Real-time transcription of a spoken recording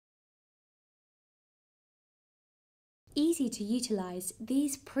Easy to utilise,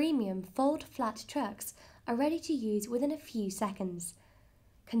 these premium fold-flat trucks are ready to use within a few seconds.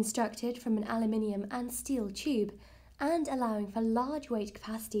 Constructed from an aluminium and steel tube and allowing for large weight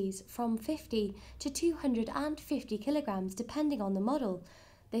capacities from 50 to 250 kilograms depending on the model,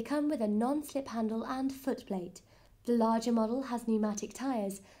 they come with a non-slip handle and footplate. The larger model has pneumatic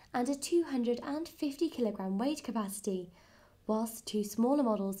tyres and a 250 kilogram weight capacity, whilst two smaller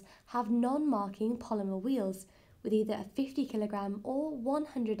models have non-marking polymer wheels with either a 50 kilogram or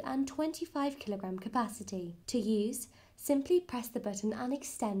 125 kilogram capacity. To use, simply press the button and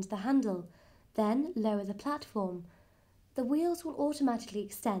extend the handle, then lower the platform. The wheels will automatically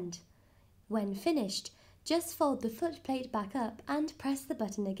extend. When finished, just fold the footplate back up and press the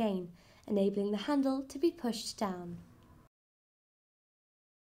button again, enabling the handle to be pushed down.